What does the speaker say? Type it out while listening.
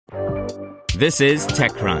This is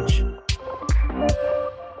TechCrunch.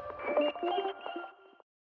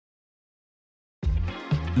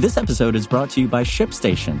 This episode is brought to you by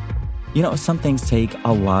ShipStation. You know, some things take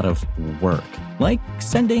a lot of work, like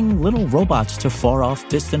sending little robots to far-off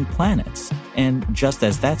distant planets. And just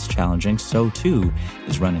as that's challenging, so too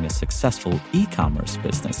is running a successful e-commerce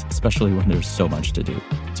business, especially when there's so much to do.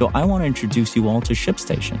 So I want to introduce you all to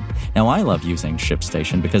ShipStation. Now, I love using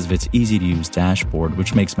ShipStation because of its easy-to-use dashboard,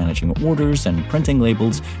 which makes managing orders and printing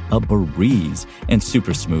labels a breeze and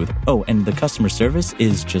super smooth. Oh, and the customer service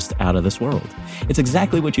is just out of this world. It's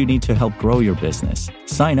exactly what you need to help grow your business.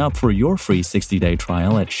 Sign up for your free 60-day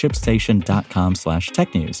trial at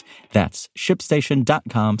shipstation.com/technews. That's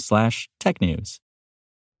shipstation.com/technews.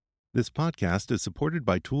 This podcast is supported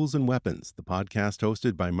by Tools and Weapons, the podcast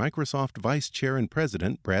hosted by Microsoft Vice Chair and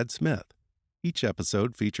President Brad Smith. Each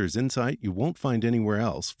episode features insight you won't find anywhere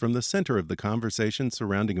else from the center of the conversation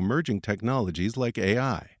surrounding emerging technologies like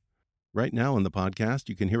AI. Right now in the podcast,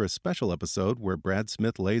 you can hear a special episode where Brad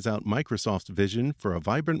Smith lays out Microsoft's vision for a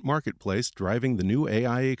vibrant marketplace driving the new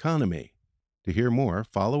AI economy. To hear more,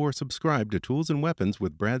 follow or subscribe to Tools and Weapons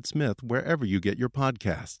with Brad Smith wherever you get your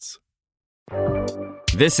podcasts.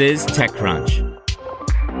 This is TechCrunch.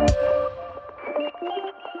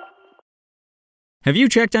 Have you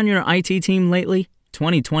checked on your IT team lately?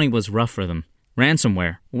 2020 was rough for them.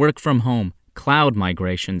 Ransomware, work from home, cloud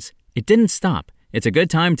migrations. It didn't stop. It's a good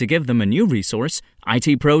time to give them a new resource,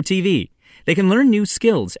 IT Pro TV. They can learn new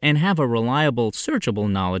skills and have a reliable,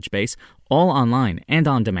 searchable knowledge base all online and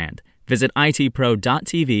on demand. Visit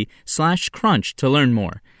itpro.tv/crunch to learn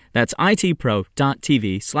more. That's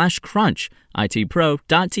itpro.tv/crunch,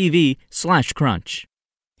 itpro.tv/crunch.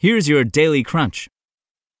 Here's your Daily Crunch.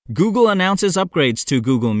 Google announces upgrades to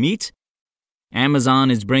Google Meet.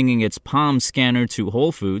 Amazon is bringing its Palm scanner to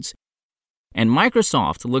Whole Foods. And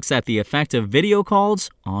Microsoft looks at the effect of video calls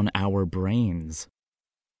on our brains.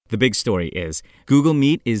 The big story is Google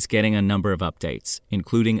Meet is getting a number of updates,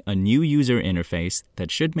 including a new user interface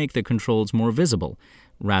that should make the controls more visible,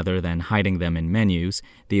 rather than hiding them in menus,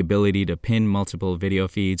 the ability to pin multiple video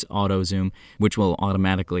feeds, auto-zoom, which will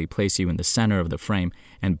automatically place you in the center of the frame,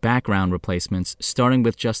 and background replacements starting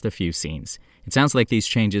with just a few scenes. It sounds like these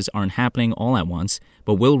changes aren't happening all at once,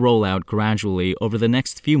 but will roll out gradually over the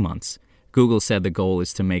next few months. Google said the goal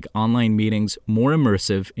is to make online meetings more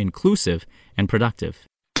immersive, inclusive, and productive.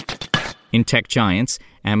 In tech giants,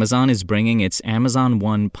 Amazon is bringing its Amazon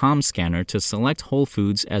One Palm scanner to select Whole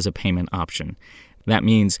Foods as a payment option. That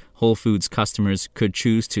means Whole Foods customers could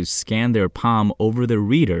choose to scan their palm over the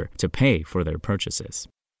reader to pay for their purchases.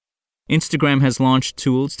 Instagram has launched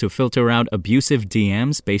tools to filter out abusive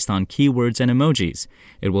DMs based on keywords and emojis.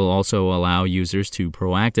 It will also allow users to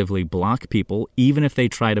proactively block people even if they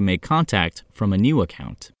try to make contact from a new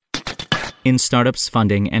account. In startups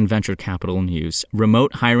funding and venture capital news,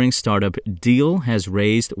 remote hiring startup Deel has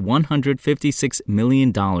raised $156 million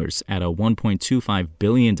at a $1.25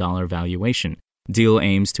 billion valuation. Deel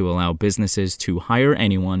aims to allow businesses to hire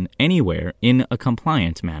anyone, anywhere, in a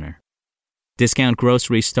compliant manner. Discount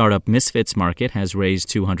grocery startup Misfits Market has raised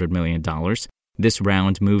 $200 million. This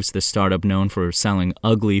round moves the startup known for selling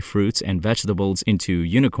ugly fruits and vegetables into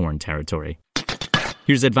unicorn territory.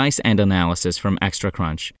 Here's advice and analysis from Extra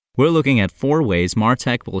Crunch. We're looking at 4 ways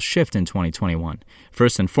MarTech will shift in 2021.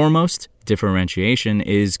 First and foremost, differentiation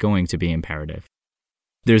is going to be imperative.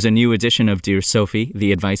 There's a new edition of Dear Sophie,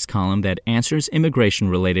 the advice column that answers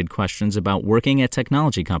immigration-related questions about working at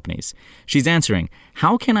technology companies. She's answering,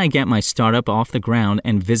 how can I get my startup off the ground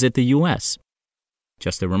and visit the U.S.?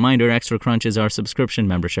 Just a reminder, Extra Crunch is our subscription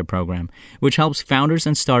membership program, which helps founders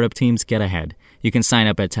and startup teams get ahead. You can sign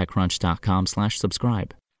up at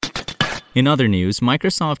techcrunch.com/subscribe. In other news,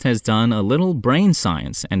 Microsoft has done a little brain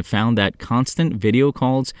science and found that constant video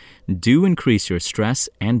calls do increase your stress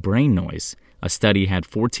and brain noise. A study had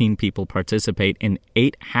 14 people participate in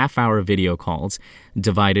 8 half-hour video calls,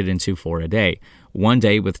 divided into 4 a day, one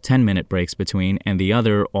day with 10-minute breaks between and the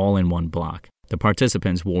other all in one block. The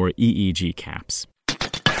participants wore EEG caps.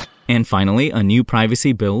 And finally, a new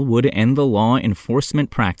privacy bill would end the law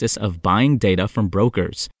enforcement practice of buying data from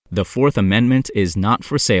brokers. The Fourth Amendment is Not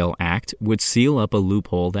for Sale Act would seal up a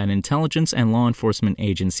loophole that intelligence and law enforcement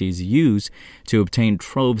agencies use to obtain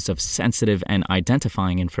troves of sensitive and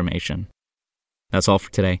identifying information. That's all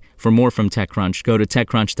for today. For more from TechCrunch, go to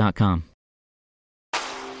TechCrunch.com.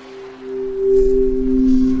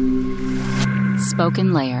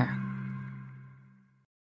 Spoken Layer.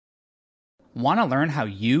 Want to learn how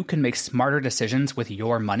you can make smarter decisions with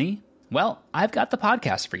your money? Well, I've got the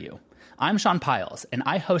podcast for you. I'm Sean Piles, and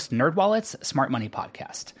I host NerdWallet's Smart Money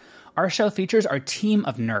Podcast. Our show features our team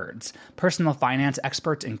of nerds, personal finance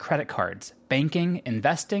experts in credit cards, banking,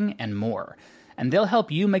 investing, and more. And they'll help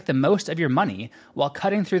you make the most of your money while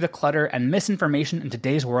cutting through the clutter and misinformation in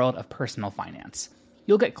today's world of personal finance.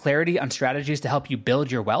 You'll get clarity on strategies to help you build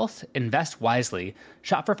your wealth, invest wisely,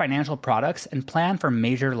 shop for financial products, and plan for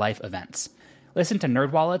major life events. Listen to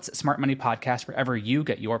NerdWallet's Smart Money Podcast wherever you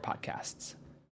get your podcasts.